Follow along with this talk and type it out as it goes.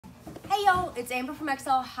Exile. It's Amber from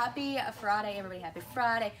Exile. Happy Friday, everybody. Happy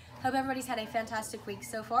Friday. Hope everybody's had a fantastic week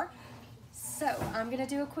so far. So I'm going to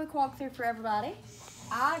do a quick walkthrough for everybody.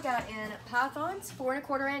 I got in Pythons, 4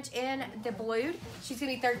 1/4 inch in the blue. She's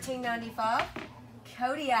going to be $13.95.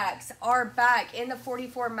 Kodiaks are back in the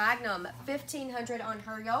 44 Magnum, $1,500 on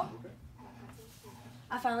her, y'all.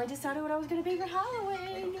 I finally decided what I was going to be for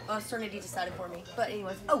Halloween. Well, Serenity decided for me. But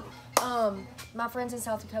anyways, my friends in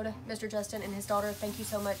South Dakota, Mr. Justin and his daughter, thank you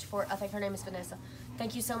so much for, I think her name is Vanessa.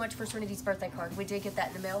 Thank you so much for Serenity's birthday card. We did get that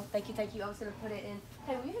in the mail. Thank you, thank you. I was going to put it in.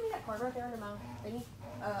 Hey, will you give me that card right there under my thingy?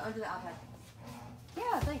 Under the iPad.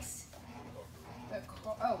 Yeah, thanks.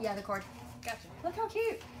 Oh, yeah, the card. Gotcha. Look how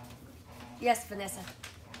cute. Yes, Vanessa.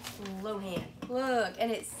 Lohan. Look,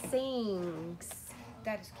 and it sings.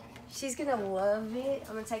 That is cute. She's gonna love it.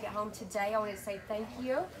 I'm gonna take it home today. I wanted to say thank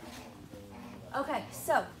you. Okay,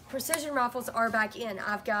 so precision rifles are back in.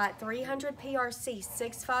 I've got 300 PRC,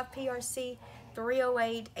 6.5 PRC,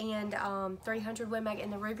 308, and 300 Win Mag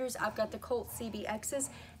in the Rugers. I've got the Colt CBXs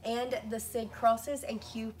and the SIG Crosses and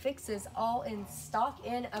Q Fixes all in stock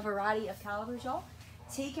in a variety of calibers, y'all.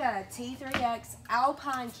 Tika T3X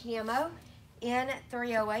Alpine Camo in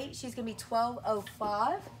 308. She's gonna be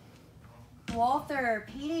 $12.05. Walther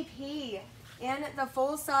PDP in the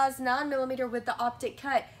full-size 9mm with the optic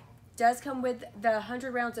cut. Does come with the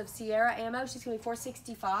 100 rounds of Sierra ammo. She's going to be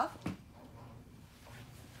 $4.65.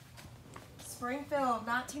 Springfield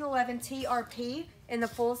 1911 TRP in the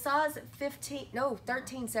full-size, $13.75.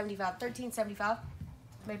 $13.75.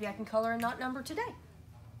 Maybe I can color and not number today.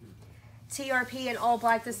 TRP in all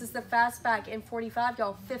black. This is the fastback in 45,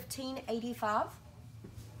 y'all. $15.85.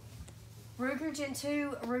 Ruger Gen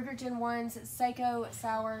 2, Ruger Gen 1s, Seiko,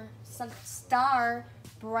 Star,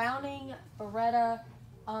 Browning, Beretta,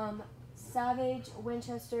 Savage,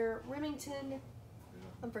 Winchester, Remington,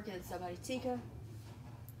 I'm forgetting somebody, Tika.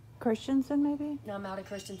 Christensen, maybe? No, I'm out of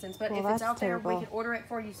Christensen's, but if it's out there, we can order it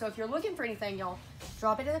for you. So if you're looking for anything, y'all,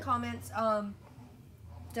 drop it in the comments down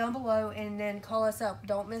below and then call us up.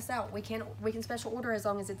 Don't miss out. We can special order as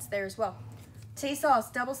long as it's there as well. T-Sauce,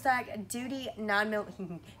 double stack, Duty,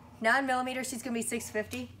 9mm, she's going to be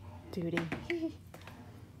 $6.50. Duty.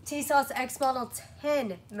 T-Sauce X Model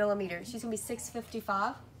 10mm. She's going to be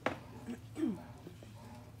 $6.55.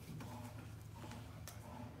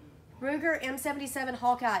 Ruger M77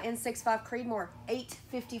 Hawkeye N65 Creedmoor,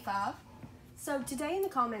 $8.55. So today in the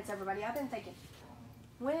comments, everybody, I've been thinking,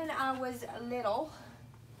 when I was little,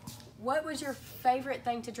 what was your favorite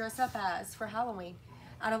thing to dress up as for Halloween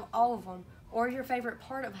out of all of them? Or your favorite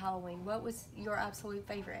part of Halloween? What was your absolute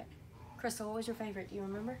favorite? Crystal, what was your favorite? Do you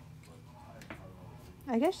remember?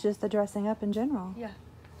 I guess just the dressing up in general. Yeah.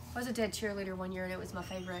 I was a dead cheerleader one year and it was my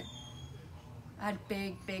favorite. I had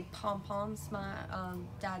big pom-poms. My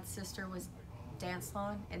dad's sister was dance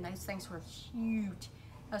line and those things were huge.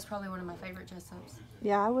 That was probably one of my favorite dress-ups.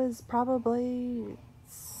 Yeah, I was probably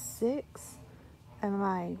 6 and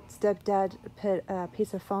my stepdad put a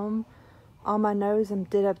piece of foam on my nose and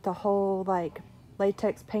did up the whole like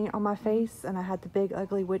latex paint on my face, and I had the big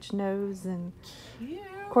ugly witch nose. And cute.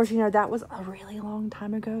 Of course, you know, that was a really long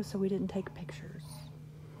time ago, so we didn't take pictures.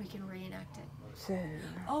 We can reenact it. So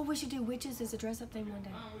oh, we should do witches as a dress-up thing one day.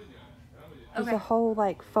 It was a whole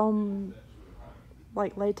like foam,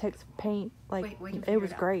 like latex paint. Like it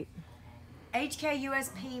was great. HK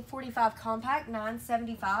USP 45 Compact,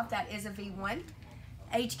 $9.75. That is a V1.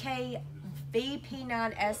 HK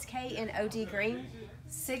VP9SK in OD Green,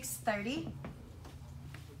 $6.30.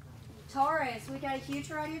 Taurus, we got a huge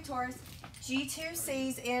variety of Taurus.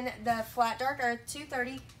 G2Cs in the flat dark earth,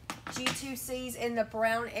 $2.30. G2Cs in the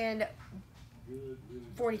brown and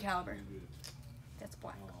 40 caliber. That's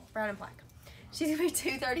black, brown and black. She's gonna be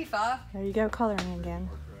 $2.35. There you go, coloring again.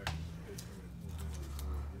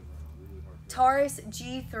 Taurus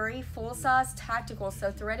G3 full-size tactical,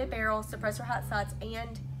 so threaded barrel, suppressor hot sights,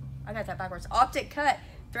 and I got that backwards. Optic cut,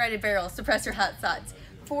 threaded barrel, suppressor hot sights,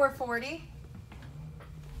 $4.40.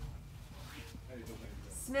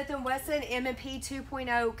 Smith & Wesson M&P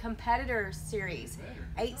 2.0 Competitor Series,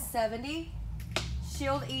 $8.70.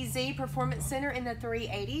 Shield EZ Performance Center in the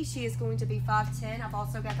 380. She is going to be $5.10. I've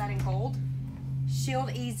also got that in gold.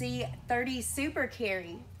 Shield EZ 30 Super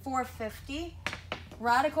Carry, $4.50.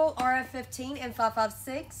 Radical RF15 and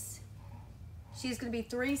 5.56. She's going to be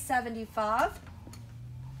 $3.75.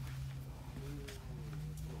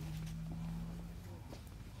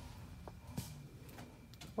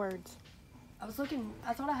 Words. I was looking,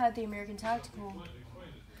 I thought I had the American Tactical.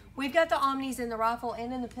 We've got the Omnis in the rifle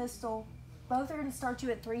and in the pistol. Both are going to start you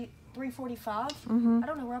at $345. I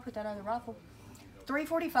don't know where I put that other rifle.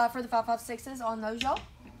 $345 for the 5.56s on those, y'all.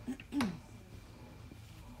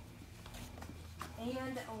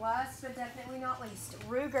 And last but definitely not least,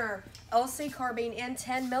 Ruger LC carbine in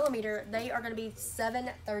 10mm. They are going to be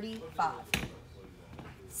 $735.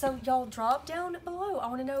 So y'all drop down below. I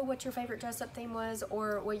want to know what your favorite dress-up theme was,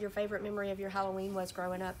 or what your favorite memory of your Halloween was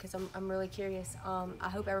growing up, because I'm really curious. I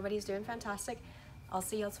hope everybody's doing fantastic. I'll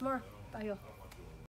see y'all tomorrow. Bye, y'all.